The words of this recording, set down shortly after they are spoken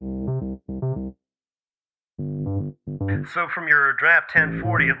So from your draft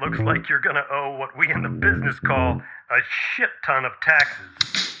 1040, it looks like you're going to owe what we in the business call a shit ton of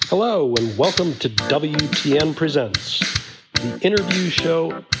taxes. Hello, and welcome to WTN Presents, the interview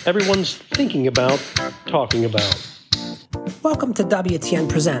show everyone's thinking about, talking about. Welcome to WTN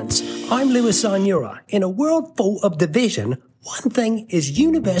Presents. I'm Louis Zainura. In a world full of division, one thing is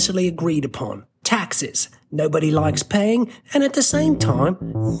universally agreed upon: taxes. Nobody likes paying, and at the same time,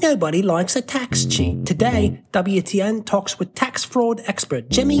 nobody likes a tax cheat. Today, WTN talks with tax fraud expert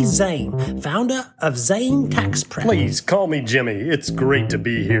Jimmy Zane, founder of Zane Tax Prep. Please call me Jimmy. It's great to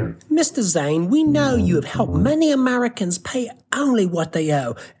be here. Mr. Zane, we know you have helped many Americans pay only what they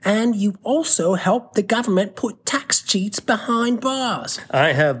owe, and you also helped the government put tax cheats behind bars.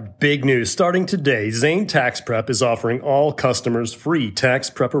 I have big news. Starting today, Zane Tax Prep is offering all customers free tax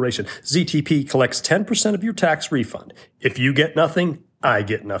preparation. ZTP collects 10% of your tax refund. If you get nothing, I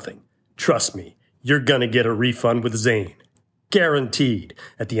get nothing. Trust me, you're gonna get a refund with Zane. Guaranteed.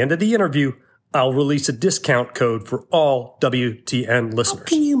 At the end of the interview, I'll release a discount code for all WTN listeners. How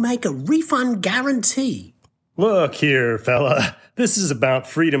can you make a refund guarantee? Look here, fella. This is about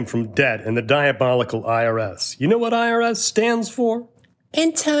freedom from debt and the diabolical IRS. You know what IRS stands for?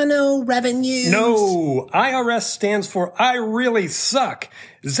 Internal Revenue. No, IRS stands for I really suck.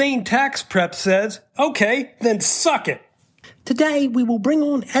 Zane Tax Prep says, okay, then suck it. Today, we will bring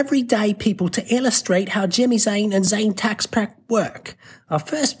on everyday people to illustrate how Jimmy Zane and Zane Tax Prep work. Our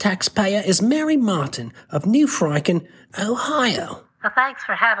first taxpayer is Mary Martin of New Friken, Ohio. Well, thanks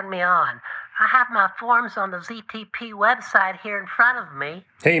for having me on. I have my forms on the ZTP website here in front of me.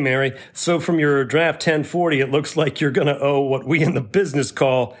 Hey, Mary. So from your draft 1040, it looks like you're going to owe what we in the business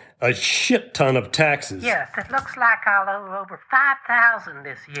call a shit ton of taxes. Yes, it looks like I'll owe over $5,000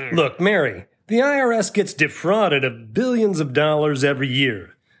 this year. Look, Mary, the IRS gets defrauded of billions of dollars every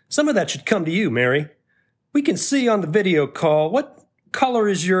year. Some of that should come to you, Mary. We can see on the video call, what color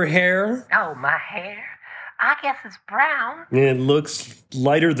is your hair? Oh, my hair? I guess it's brown. It looks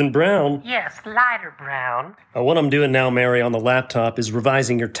lighter than brown. Yes, lighter brown. What I'm doing now, Mary, on the laptop is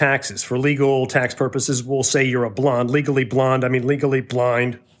revising your taxes. For legal tax purposes, we'll say you're a blonde. Legally blonde, I mean legally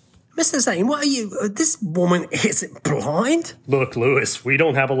blind. Mr. Zane, what are you? This woman isn't blind? Look, Louis, we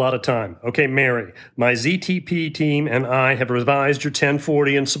don't have a lot of time. Okay, Mary, my ZTP team and I have revised your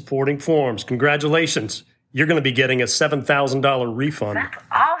 1040 and supporting forms. Congratulations. You're going to be getting a $7,000 refund. That's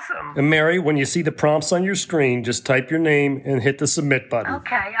awesome. And Mary, when you see the prompts on your screen, just type your name and hit the submit button.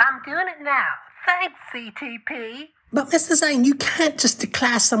 Okay, I'm doing it now. Thanks, ZTP. But Mr. Zane, you can't just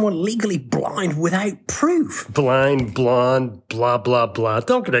declare someone legally blind without proof. Blind, blonde, blah, blah, blah.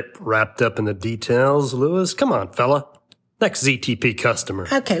 Don't get wrapped up in the details, Louis. Come on, fella. Next ZTP customer.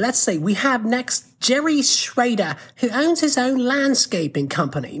 Okay, let's see. We have next Jerry Schrader, who owns his own landscaping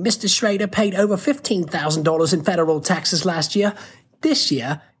company. Mr. Schrader paid over $15,000 in federal taxes last year. This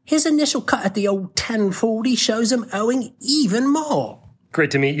year, his initial cut at the old 1040 shows him owing even more.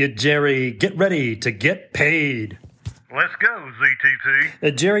 Great to meet you, Jerry. Get ready to get paid. Let's go,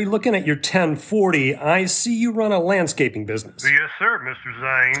 ZTP. Jerry, looking at your 1040, I see you run a landscaping business. Yes, sir,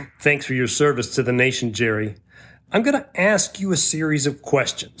 Mr. Zane. Thanks for your service to the nation, Jerry. I'm going to ask you a series of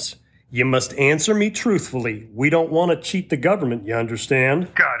questions. You must answer me truthfully. We don't want to cheat the government, you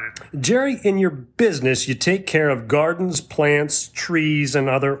understand? Got it. Jerry, in your business, you take care of gardens, plants, trees, and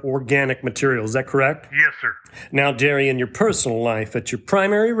other organic materials. Is that correct? Yes, sir. Now, Jerry, in your personal life, at your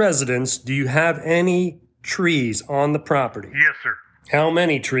primary residence, do you have any trees on the property? Yes, sir. How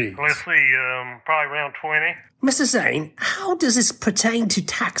many trees? Let's see, probably around 20. Mr. Zane, how does this pertain to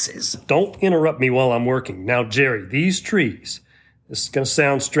taxes? Don't interrupt me while I'm working. Now, Jerry, these trees, this is going to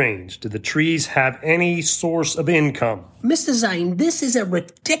sound strange. Do the trees have any source of income? Mr. Zane, this is a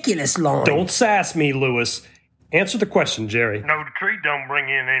ridiculous line. Don't sass me, Louis. Answer the question, Jerry. No, the tree don't bring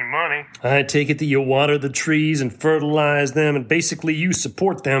in any money. I take it that you water the trees and fertilize them, and basically you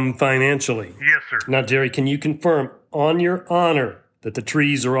support them financially. Yes, sir. Now, Jerry, can you confirm on your honor that the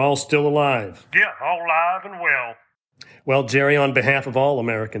trees are all still alive? Yeah, all live and well. Well, Jerry, on behalf of all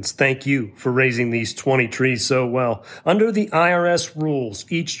Americans, thank you for raising these 20 trees so well. Under the IRS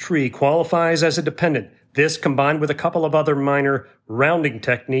rules, each tree qualifies as a dependent. This, combined with a couple of other minor rounding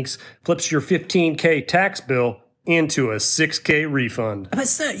techniques, flips your $15K tax bill into a $6K refund. But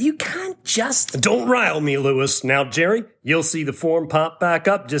sir, you can't just... Don't rile me, Louis. Now, Jerry, you'll see the form pop back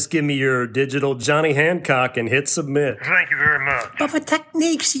up. Just give me your digital Johnny Hancock and hit submit. Thank you very much. But the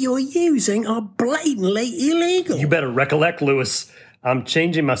techniques you're using are blatantly illegal. You better recollect, Louis. I'm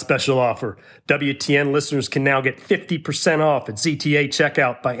changing my special offer. WTN listeners can now get 50% off at ZTA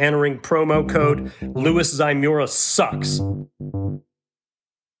checkout by entering promo code Louis Zaimura Sucks.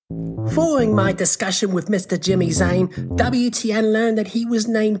 Following my discussion with Mr. Jimmy Zane, WTN learned that he was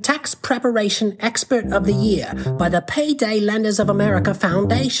named Tax Preparation Expert of the Year by the Payday Lenders of America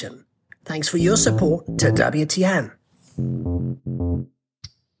Foundation. Thanks for your support to WTN.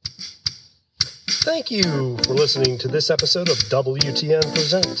 Thank you for listening to this episode of WTN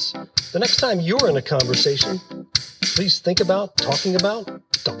Presents. The next time you're in a conversation, please think about talking about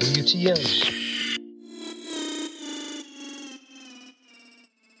WTN.